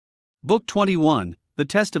Book 21, The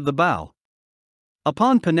Test of the Bow.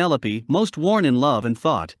 Upon Penelope, most worn in love and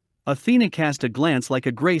thought, Athena cast a glance like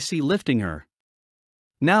a grey sea lifting her.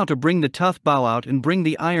 Now to bring the tough bow out and bring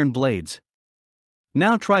the iron blades.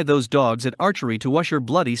 Now try those dogs at archery to usher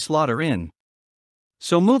bloody slaughter in.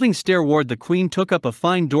 So moving stairward the queen took up a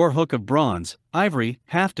fine door hook of bronze, ivory,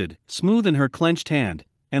 hafted, smooth in her clenched hand,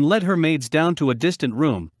 and led her maids down to a distant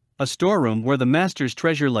room, a storeroom where the master's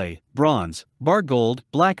treasure lay, bronze, bar gold,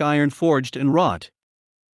 black iron forged and wrought.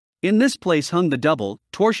 In this place hung the double,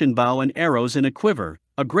 torsion bow and arrows in a quiver,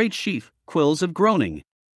 a great sheaf, quills of groaning.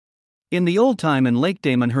 In the old time and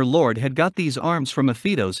Lakedaemon her lord had got these arms from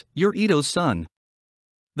Iphitos, Eurytos' son.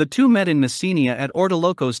 The two met in Messenia at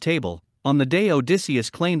Ortolocos' table, on the day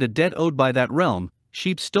Odysseus claimed a debt owed by that realm,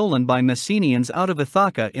 sheep stolen by Messenians out of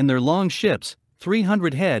Ithaca in their long ships,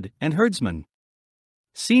 300 head, and herdsmen.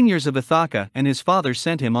 Seniors of Ithaca and his father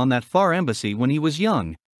sent him on that far embassy when he was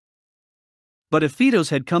young. But Iphitos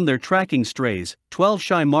had come there tracking strays, 12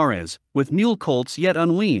 shy mares, with mule colts yet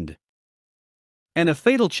unweaned. And a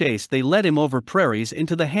fatal chase they led him over prairies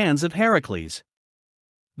into the hands of Heracles.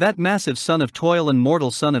 That massive son of toil and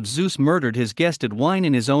mortal son of Zeus murdered his guest at wine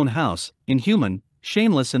in his own house, inhuman,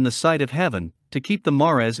 shameless in the sight of heaven, to keep the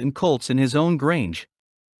mares and colts in his own grange.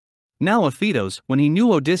 Now Iphitos, when he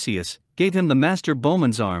knew Odysseus, gave him the master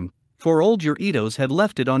bowman's arm, for old Eurytos had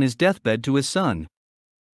left it on his deathbed to his son.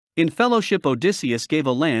 In fellowship Odysseus gave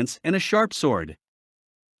a lance and a sharp sword.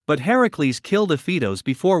 But Heracles killed Iphitos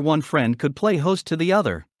before one friend could play host to the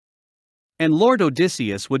other. And Lord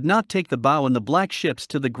Odysseus would not take the bow and the black ships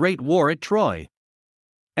to the great war at Troy.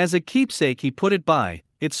 As a keepsake he put it by,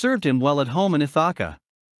 it served him well at home in Ithaca.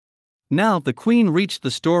 Now the queen reached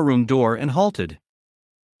the storeroom door and halted.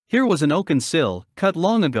 Here was an oaken sill, cut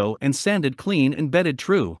long ago and sanded clean and bedded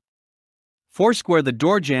true. Foursquare the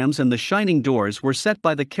door jambs and the shining doors were set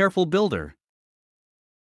by the careful builder.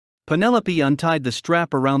 Penelope untied the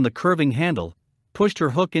strap around the curving handle, pushed her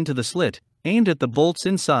hook into the slit, aimed at the bolts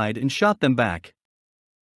inside and shot them back.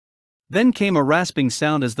 Then came a rasping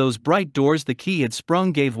sound as those bright doors the key had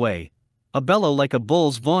sprung gave way, a bellow like a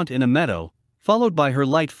bull's vaunt in a meadow, followed by her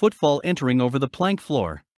light footfall entering over the plank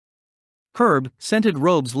floor. Herb, scented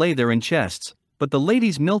robes lay there in chests, but the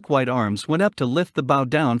lady's milk-white arms went up to lift the bow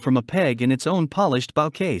down from a peg in its own polished bow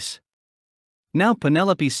case. Now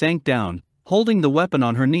Penelope sank down, holding the weapon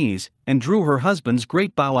on her knees, and drew her husband's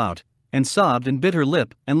great bow out, and sobbed and bit her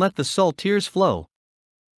lip and let the salt tears flow.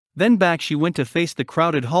 Then back she went to face the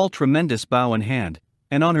crowded hall, tremendous bow in hand,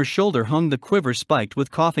 and on her shoulder hung the quiver spiked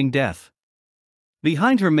with coughing death.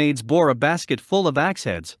 Behind her maids bore a basket full of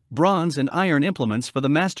axe-heads, bronze and iron implements for the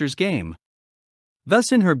master's game.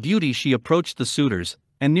 Thus in her beauty she approached the suitors,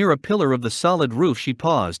 and near a pillar of the solid roof she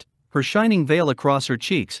paused, her shining veil across her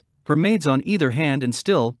cheeks, her maids on either hand, and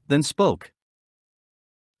still, then spoke.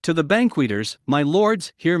 To the banqueters, my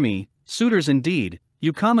lords, hear me, suitors indeed,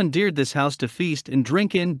 you commandeered this house to feast and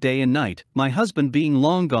drink in day and night, my husband being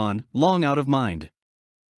long gone, long out of mind.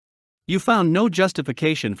 You found no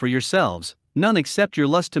justification for yourselves, none except your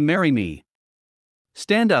lust to marry me.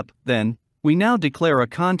 Stand up, then, we now declare a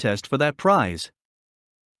contest for that prize.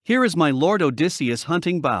 Here is my lord Odysseus'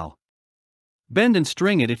 hunting bow. Bend and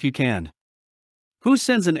string it if you can. Who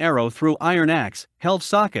sends an arrow through iron axe, held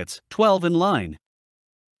sockets, 12 in line?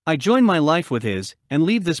 I join my life with his, and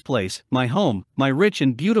leave this place, my home, my rich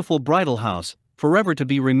and beautiful bridal house, forever to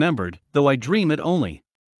be remembered, though I dream it only.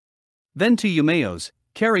 Then to Eumaeus,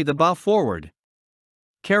 carry the bow forward.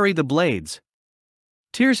 Carry the blades.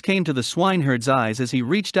 Tears came to the swineherd's eyes as he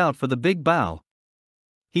reached out for the big bow.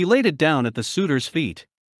 He laid it down at the suitor's feet.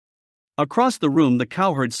 Across the room the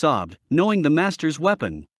cowherd sobbed, knowing the master's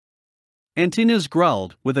weapon. Antinous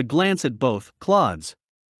growled, with a glance at both, clods.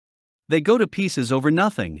 They go to pieces over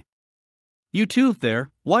nothing. You two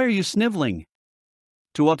there, why are you sniveling?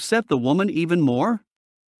 To upset the woman even more?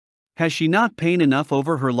 Has she not pain enough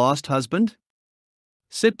over her lost husband?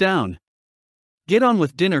 Sit down. Get on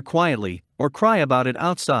with dinner quietly, or cry about it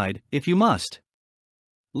outside, if you must.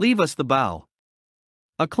 Leave us the bow.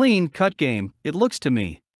 A clean-cut game, it looks to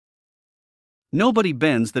me. Nobody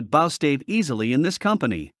bends that bow stave easily in this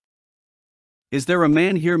company. Is there a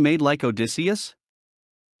man here made like Odysseus?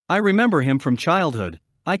 I remember him from childhood,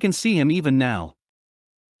 I can see him even now.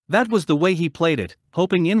 That was the way he played it,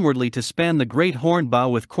 hoping inwardly to span the great horn bow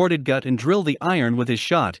with corded gut and drill the iron with his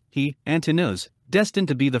shot, he, Antinous, destined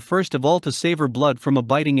to be the first of all to savor blood from a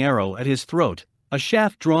biting arrow at his throat, a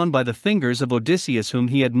shaft drawn by the fingers of Odysseus whom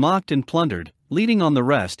he had mocked and plundered, leading on the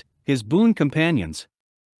rest, his boon companions.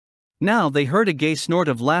 Now they heard a gay snort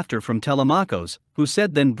of laughter from Telemachus, who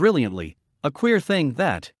said then brilliantly, a queer thing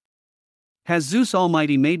that. Has Zeus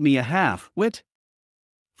Almighty made me a half-wit?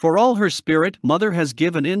 For all her spirit, mother has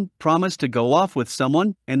given in, promised to go off with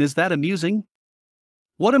someone, and is that amusing?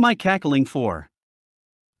 What am I cackling for?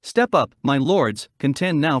 Step up, my lords,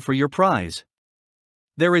 contend now for your prize.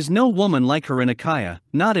 There is no woman like her in Achaia,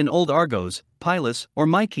 not in old Argos, Pylos, or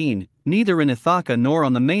Mycene, neither in Ithaca nor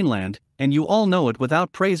on the mainland, and you all know it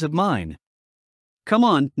without praise of mine. Come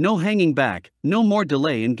on, no hanging back, no more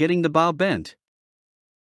delay in getting the bow bent.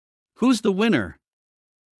 Who's the winner?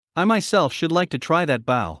 I myself should like to try that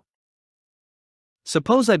bow.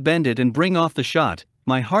 Suppose I bend it and bring off the shot,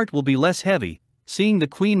 my heart will be less heavy, seeing the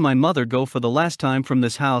queen my mother go for the last time from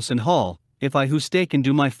this house and hall. If I who stay can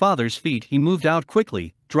do my father's feat. He moved out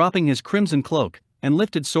quickly, dropping his crimson cloak, and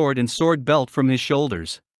lifted sword and sword belt from his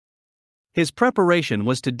shoulders. His preparation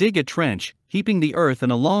was to dig a trench, heaping the earth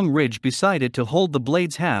and a long ridge beside it to hold the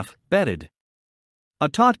blades half-bedded. A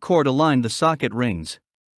taut cord aligned the socket rings.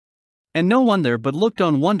 And no one there but looked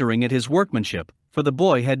on wondering at his workmanship, for the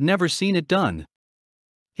boy had never seen it done.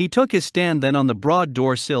 He took his stand then on the broad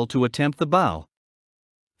door sill to attempt the bow.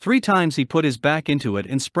 3 times he put his back into it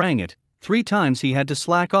and sprang it, 3 times he had to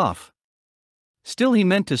slack off. Still he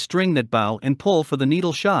meant to string that bow and pull for the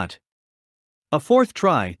needle shot. A 4th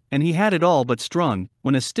try, and he had it all but strung,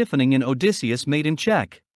 when a stiffening in Odysseus made him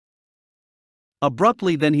check.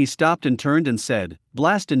 Abruptly then he stopped and turned and said,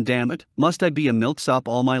 "Blast and damn it, must I be a milksop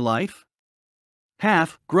all my life?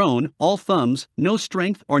 Half-grown, all thumbs, no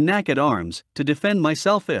strength or naked arms, to defend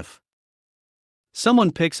myself if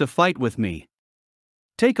someone picks a fight with me.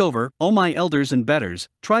 Take over, O my elders and betters,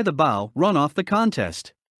 try the bow, run off the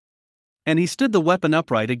contest." And he stood the weapon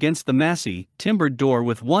upright against the massy, timbered door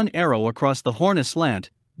with one arrow across the horn aslant,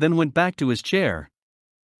 then went back to his chair.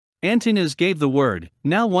 Antinous gave the word,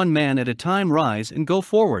 "Now one man at a time rise and go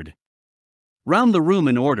forward. Round the room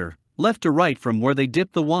in order, left to right from where they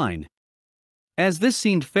dipped the wine." As this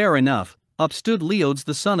seemed fair enough, up stood Leodes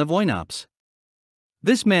the son of Oinops.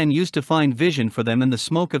 This man used to find vision for them in the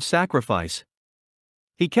smoke of sacrifice.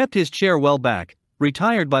 He kept his chair well back,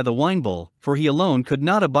 retired by the wine bowl, for he alone could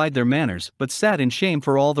not abide their manners but sat in shame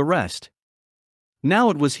for all the rest.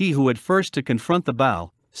 Now it was he who had first to confront the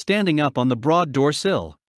bow, standing up on the broad door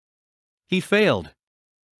sill. He failed.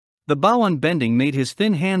 The bow unbending made his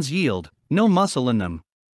thin hands yield, no muscle in them.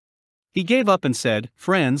 He gave up and said,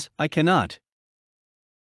 "Friends, I cannot.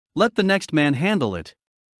 Let the next man handle it.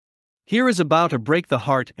 Here is a bow to break the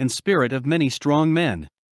heart and spirit of many strong men.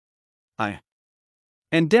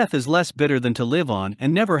 And death is less bitter than to live on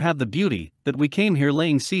and never have the beauty that we came here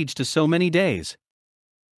laying siege to so many days.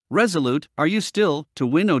 Resolute, are you still, to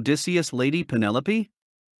win Odysseus' lady Penelope?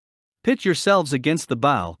 Pit yourselves against the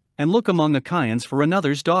bow, and look among Achaeans for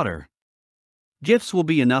another's daughter. Gifts will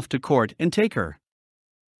be enough to court and take her.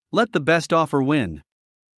 Let the best offer win."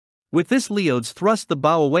 With this Leodes thrust the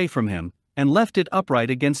bow away from him, and left it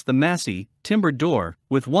upright against the massy, timbered door,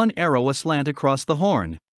 with one arrow aslant across the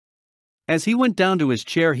horn. As he went down to his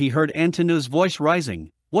chair he heard Antinous' voice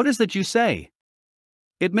rising, "What is that you say?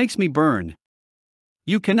 It makes me burn.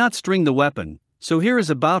 You cannot string the weapon, so here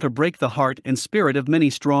is a bow to break the heart and spirit of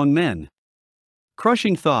many strong men."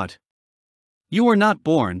 Crushing thought. You were not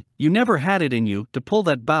born, you never had it in you, to pull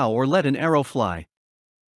that bow or let an arrow fly.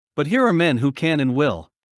 But here are men who can and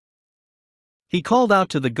will. He called out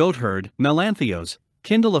to the goatherd, Melanthios,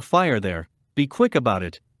 "Kindle a fire there, be quick about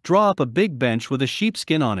it, draw up a big bench with a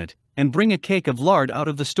sheepskin on it, and bring a cake of lard out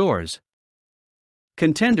of the stores.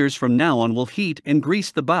 Contenders from now on will heat and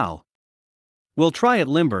grease the bow. We'll try it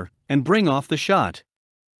limber, and bring off the shot."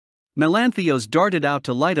 Melanthios darted out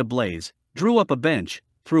to light a blaze, drew up a bench,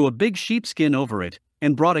 threw a big sheepskin over it,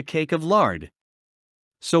 and brought a cake of lard.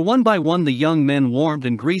 So one by one the young men warmed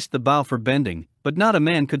and greased the bow for bending, but not a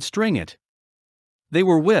man could string it. They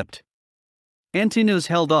were whipped. Antinous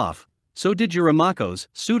held off, so did Eurymachus,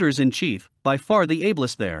 suitors in chief, by far the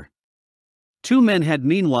ablest there. 2 men had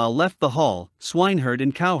meanwhile left the hall, swineherd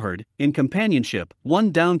and cowherd, in companionship,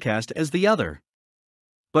 one downcast as the other.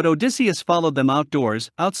 But Odysseus followed them outdoors,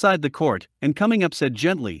 outside the court, and coming up said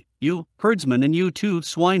gently, "You, herdsman, and you too,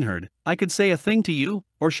 swineherd, I could say a thing to you,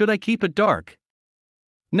 or should I keep it dark?"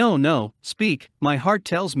 "No, no, speak, my heart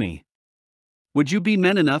tells me. Would you be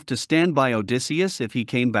men enough to stand by Odysseus if he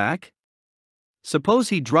came back? Suppose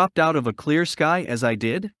he dropped out of a clear sky as I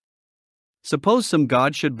did? Suppose some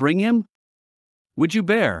god should bring him? Would you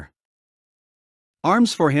bear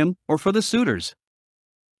arms for him, or for the suitors?"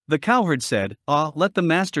 The cowherd said, "Ah, let the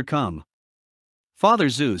master come. Father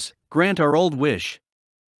Zeus, grant our old wish.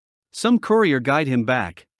 Some courier guide him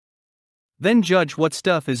back. Then judge what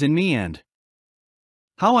stuff is in me and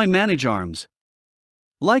how I manage arms.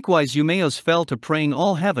 Likewise Eumaeus fell to praying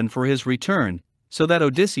all heaven for his return, so that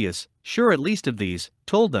Odysseus, sure at least of these,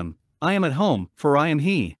 told them, I am at home, for I am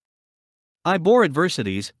he. I bore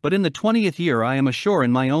adversities, but in the 20th year I am ashore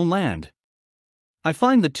in my own land. I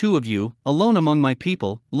find the two of you, alone among my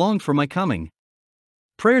people, longed for my coming.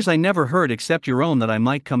 Prayers I never heard except your own that I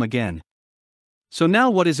might come again. So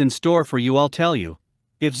now what is in store for you I'll tell you.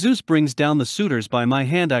 If Zeus brings down the suitors by my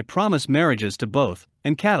hand I promise marriages to both,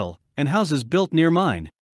 and cattle, and houses built near mine.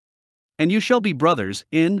 And you shall be brothers,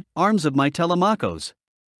 in arms of my Telemachus.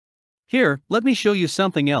 Here, let me show you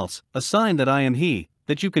something else, a sign that I am he,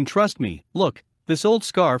 that you can trust me. Look, this old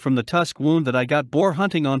scar from the tusk wound that I got boar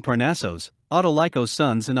hunting on Parnassus, Autolycus'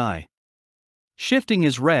 sons and I. Shifting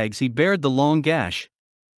his rags he bared the long gash.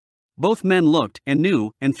 Both men looked and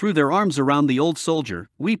knew, and threw their arms around the old soldier,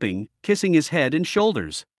 weeping, kissing his head and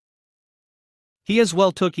shoulders. He as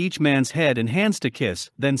well took each man's head and hands to kiss,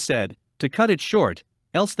 then said, to cut it short,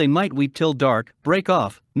 else they might weep till dark, break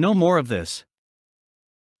off, no more of this.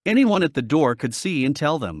 Anyone at the door could see and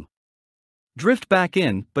tell them. Drift back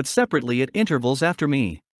in, but separately at intervals after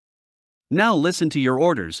me. Now listen to your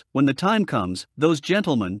orders. When the time comes, those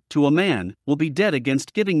gentlemen, to a man, will be dead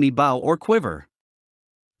against giving me bow or quiver.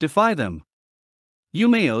 Defy them.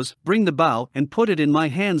 Eumaeus, bring the bow and put it in my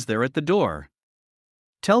hands there at the door.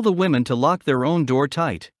 Tell the women to lock their own door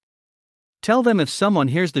tight. Tell them if someone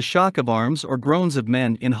hears the shock of arms or groans of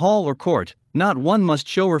men in hall or court, not one must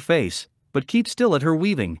show her face, but keep still at her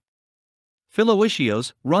weaving.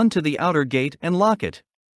 Philoetios, run to the outer gate and lock it.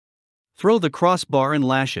 Throw the crossbar and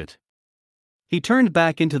lash it. He turned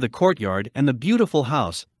back into the courtyard and the beautiful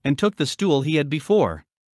house, and took the stool he had before.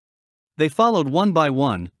 They followed one by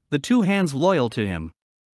one, the two hands loyal to him.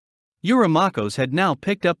 Eurymachus had now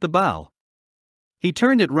picked up the bow. He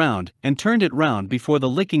turned it round before the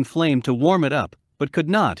licking flame to warm it up, but could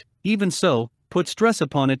not, even so, put stress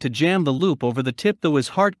upon it to jam the loop over the tip though his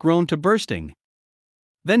heart groaned to bursting.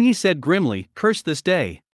 Then he said grimly, curse this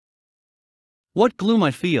day. What gloom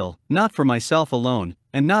I feel, not for myself alone,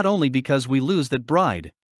 and not only because we lose that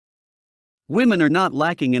bride. Women are not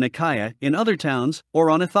lacking in Achaia, in other towns,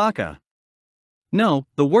 or on Ithaca. No,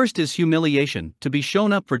 the worst is humiliation, to be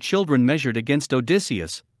shown up for children measured against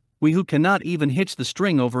Odysseus, we who cannot even hitch the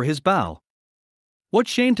string over his bow. What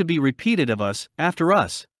shame to be repeated of us, after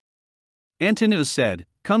us. Antinous said,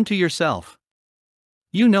 come to yourself.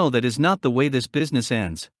 You know that is not the way this business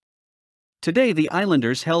ends. Today the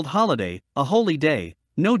islanders held holiday, a holy day,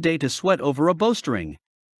 no day to sweat over a bowstring.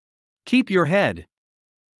 Keep your head.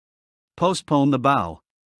 Postpone the bow.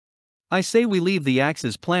 I say we leave the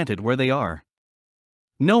axes planted where they are.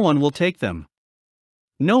 No one will take them.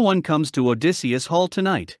 No one comes to Odysseus' hall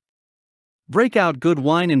tonight. Break out good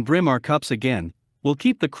wine and brim our cups again, we'll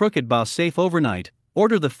keep the crooked bow safe overnight,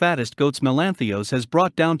 order the fattest goats Melanthios has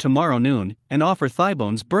brought down tomorrow noon, and offer thigh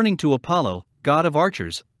bones burning to Apollo, god of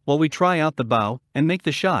archers, while we try out the bow, and make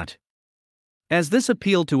the shot. As this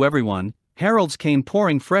appealed to everyone, heralds came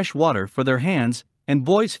pouring fresh water for their hands, and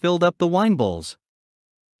boys filled up the wine bowls.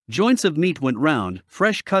 Joints of meat went round,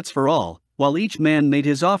 fresh cuts for all, while each man made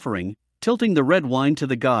his offering, tilting the red wine to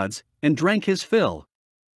the gods, and drank his fill.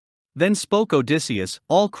 Then spoke Odysseus,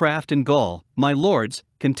 all craft and gall, my lords,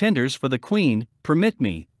 contenders for the queen, permit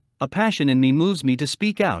me, a passion in me moves me to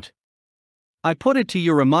speak out. I put it to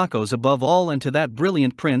Eurymachus above all and to that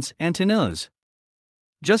brilliant prince Antinous.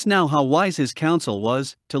 Just now how wise his counsel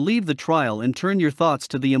was, to leave the trial and turn your thoughts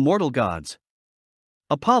to the immortal gods.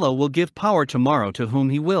 Apollo will give power tomorrow to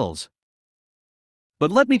whom he wills.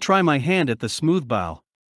 But let me try my hand at the smooth bow.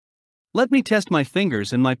 Let me test my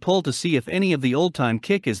fingers and my pull to see if any of the old-time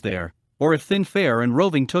kick is there, or if thin fare and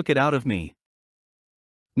roving took it out of me.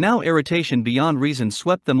 Now irritation beyond reason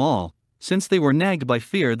swept them all, since they were nagged by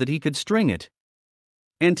fear that he could string it.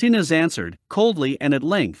 Antinous answered, coldly and at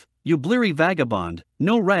length, you bleary vagabond,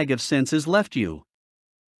 no rag of sense is left you.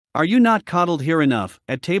 Are you not coddled here enough,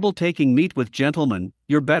 at table taking meat with gentlemen,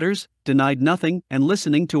 your betters, denied nothing, and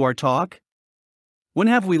listening to our talk? When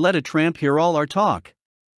have we let a tramp hear all our talk?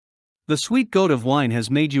 The sweet goat of wine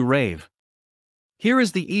has made you rave. Here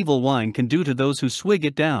is the evil wine can do to those who swig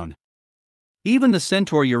it down. Even the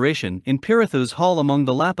centaur Eurytion in Pirithous' hall among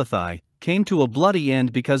the Lapithae came to a bloody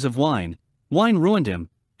end because of wine. Wine ruined him,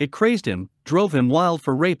 it crazed him, drove him wild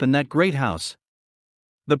for rape in that great house.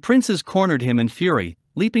 The princes cornered him in fury,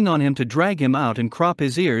 leaping on him to drag him out and crop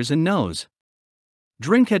his ears and nose.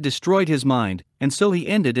 Drink had destroyed his mind, and so he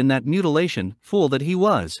ended in that mutilation, fool that he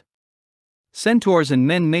was. Centaurs and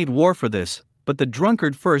men made war for this, but the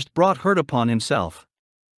drunkard first brought hurt upon himself.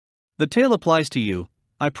 The tale applies to you,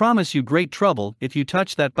 I promise you great trouble if you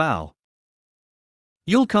touch that bow.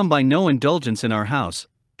 You'll come by no indulgence in our house,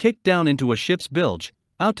 kicked down into a ship's bilge,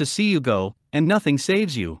 out to sea you go, and nothing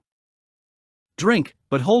saves you. Drink,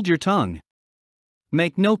 but hold your tongue.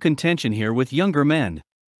 Make no contention here with younger men.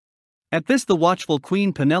 At this the watchful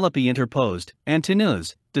Queen Penelope interposed,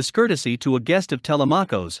 Antinous, discourtesy to a guest of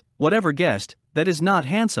Telemachus, whatever guest, that is not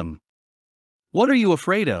handsome. What are you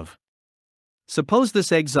afraid of? Suppose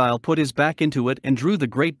this exile put his back into it and drew the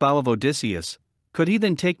great bow of Odysseus, could he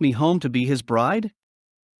then take me home to be his bride?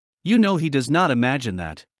 You know he does not imagine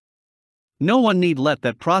that. No one need let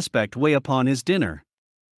that prospect weigh upon his dinner.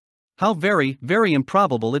 How very, very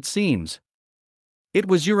improbable it seems. It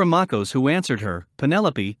was Eurymachus who answered her,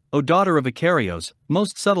 Penelope, O daughter of Icarios,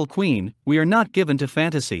 most subtle queen, we are not given to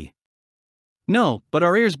fantasy. No, but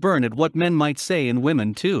our ears burn at what men might say and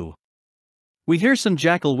women too. We hear some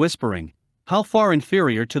jackal whispering, how far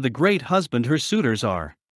inferior to the great husband her suitors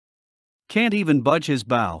are. Can't even budge his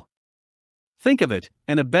bow. Think of it,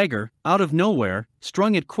 and a beggar, out of nowhere,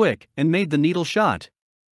 strung it quick and made the needle shot.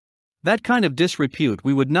 That kind of disrepute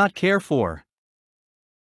we would not care for.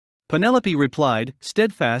 Penelope replied,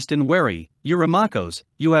 steadfast and wary, Eurymachus,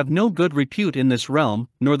 you have no good repute in this realm,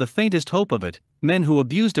 nor the faintest hope of it, men who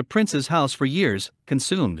abused a prince's house for years,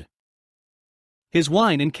 consumed his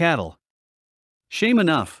wine and cattle. Shame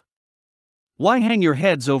enough. Why hang your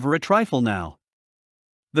heads over a trifle now?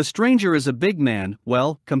 The stranger is a big man,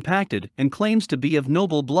 well compacted, and claims to be of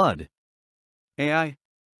noble blood. Ai?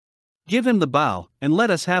 Give him the bow, and let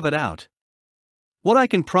us have it out. What I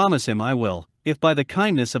can promise him I will, if by the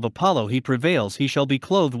kindness of Apollo he prevails he shall be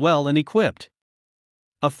clothed well and equipped.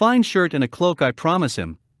 A fine shirt and a cloak I promise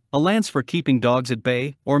him, a lance for keeping dogs at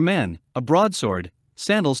bay, or men, a broadsword,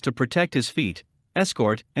 sandals to protect his feet,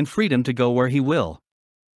 escort, and freedom to go where he will.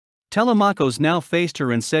 Telemachus now faced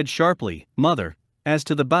her and said sharply, Mother, as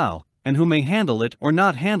to the bow, and who may handle it or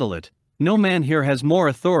not handle it, no man here has more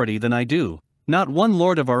authority than I do, not one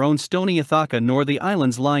lord of our own stony Ithaca nor the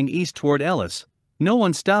islands lying east toward Elis. No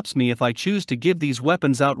one stops me if I choose to give these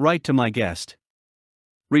weapons outright to my guest.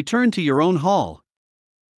 Return to your own hall.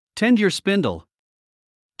 Tend your spindle.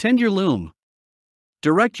 Tend your loom.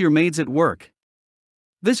 Direct your maids at work.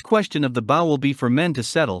 This question of the bow will be for men to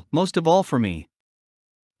settle, most of all for me.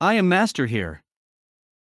 I am master here.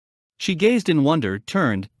 She gazed in wonder,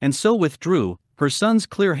 turned, and so withdrew, her son's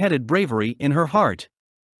clear-headed bravery in her heart.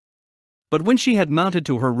 But when she had mounted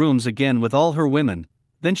to her rooms again with all her women,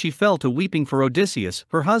 then she fell to weeping for Odysseus,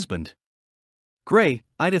 her husband.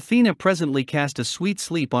 Grey-eyed Athena presently cast a sweet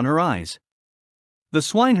sleep on her eyes. The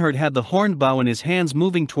swineherd had the horned bow in his hands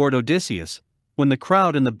moving toward Odysseus, when the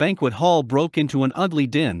crowd in the banquet hall broke into an ugly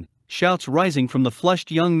din, shouts rising from the flushed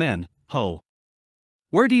young men, Ho!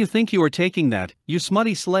 Where do you think you are taking that, you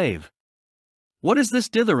smutty slave? What is this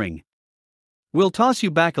dithering? We'll toss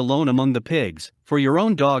you back alone among the pigs, for your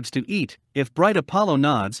own dogs to eat, if bright Apollo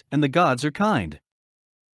nods and the gods are kind.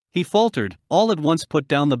 He faltered, all at once put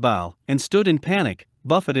down the bow, and stood in panic,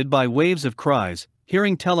 buffeted by waves of cries,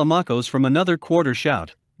 hearing Telemachus from another quarter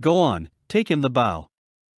shout, Go on, take him the bow.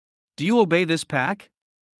 Do you obey this pack?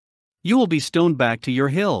 You will be stoned back to your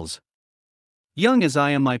hills. Young as I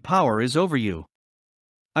am, my power is over you.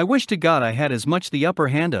 I wish to God I had as much the upper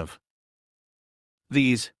hand of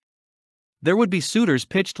these. There would be suitors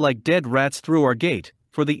pitched like dead rats through our gate,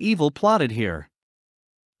 for the evil plotted here.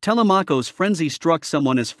 Telemachus' frenzy struck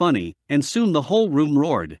someone as funny, and soon the whole room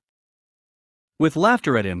roared with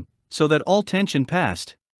laughter at him, so that all tension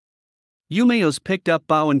passed. Eumaeus picked up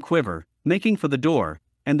bow and quiver, making for the door,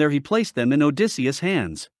 and there he placed them in Odysseus'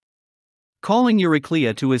 hands. Calling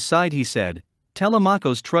Euryclea to his side he said,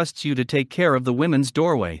 Telemachus trusts you to take care of the women's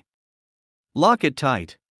doorway. Lock it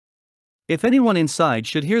tight. If anyone inside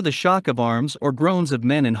should hear the shock of arms or groans of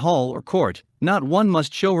men in hall or court, not one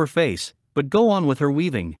must show her face, but go on with her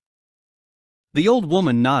weaving. The old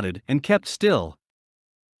woman nodded and kept still.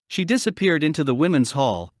 She disappeared into the women's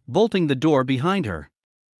hall, bolting the door behind her.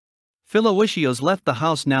 Philoetius left the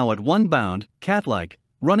house now at one bound, cat-like,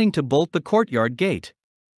 running to bolt the courtyard gate.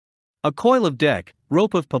 A coil of deck,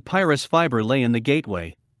 rope of papyrus fiber lay in the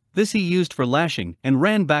gateway. This he used for lashing and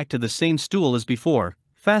ran back to the same stool as before,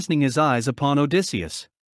 fastening his eyes upon Odysseus.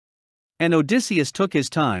 And Odysseus took his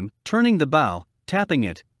time, turning the bow, tapping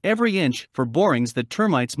it, every inch, for borings that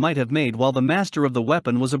termites might have made while the master of the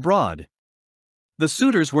weapon was abroad. The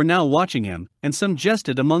suitors were now watching him, and some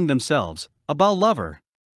jested among themselves, a bow lover.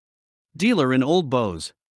 Dealer in old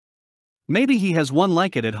bows. Maybe he has one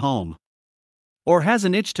like it at home. Or has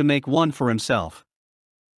an itch to make one for himself.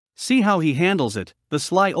 See how he handles it, the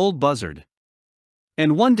sly old buzzard.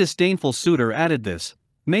 And one disdainful suitor added this,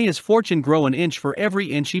 may his fortune grow an inch for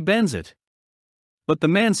every inch he bends it. But the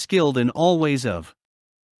man skilled in all ways of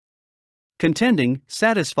contending,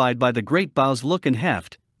 satisfied by the great bow's look and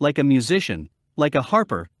heft, like a musician, like a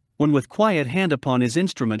harper, when with quiet hand upon his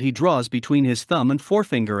instrument he draws between his thumb and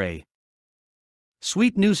forefinger a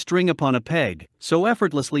sweet new string upon a peg, so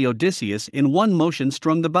effortlessly Odysseus in one motion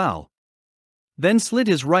strung the bow. Then slid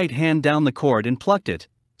his right hand down the chord and plucked it,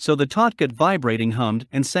 so the taut gut vibrating hummed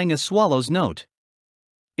and sang a swallow's note.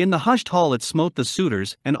 In the hushed hall it smote the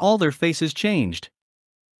suitors, and all their faces changed.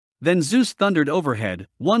 Then Zeus thundered overhead,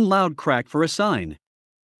 one loud crack for a sign.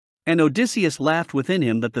 And Odysseus laughed within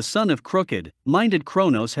him that the son of crooked-minded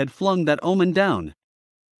Cronos had flung that omen down.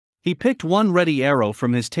 He picked one ready arrow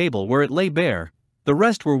from his table where it lay bare, the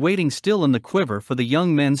rest were waiting still in the quiver for the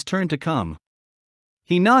young men's turn to come.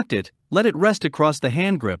 He knocked it, let it rest across the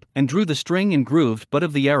handgrip, and drew the string and grooved butt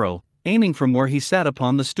of the arrow, aiming from where he sat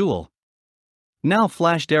upon the stool. Now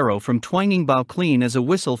flashed arrow from twanging bow clean as a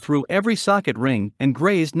whistle through every socket ring, and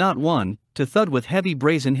grazed not one, to thud with heavy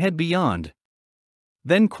brazen head beyond.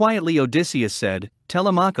 Then quietly Odysseus said,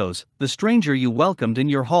 Telemachus, the stranger you welcomed in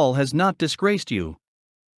your hall has not disgraced you.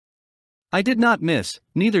 I did not miss,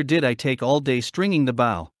 neither did I take all day stringing the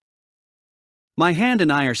bow. My hand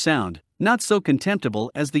and I are sound, not so contemptible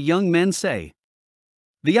as the young men say.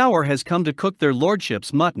 The hour has come to cook their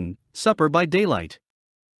lordships mutton, supper by daylight.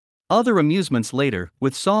 Other amusements later,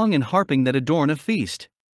 with song and harping that adorn a feast.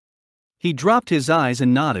 He dropped his eyes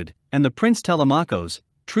and nodded, and the prince Telemachus,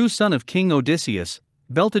 true son of King Odysseus,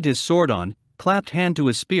 belted his sword on, clapped hand to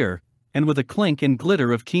his spear, and with a clink and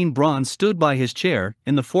glitter of keen bronze stood by his chair,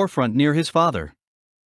 in the forefront near his father.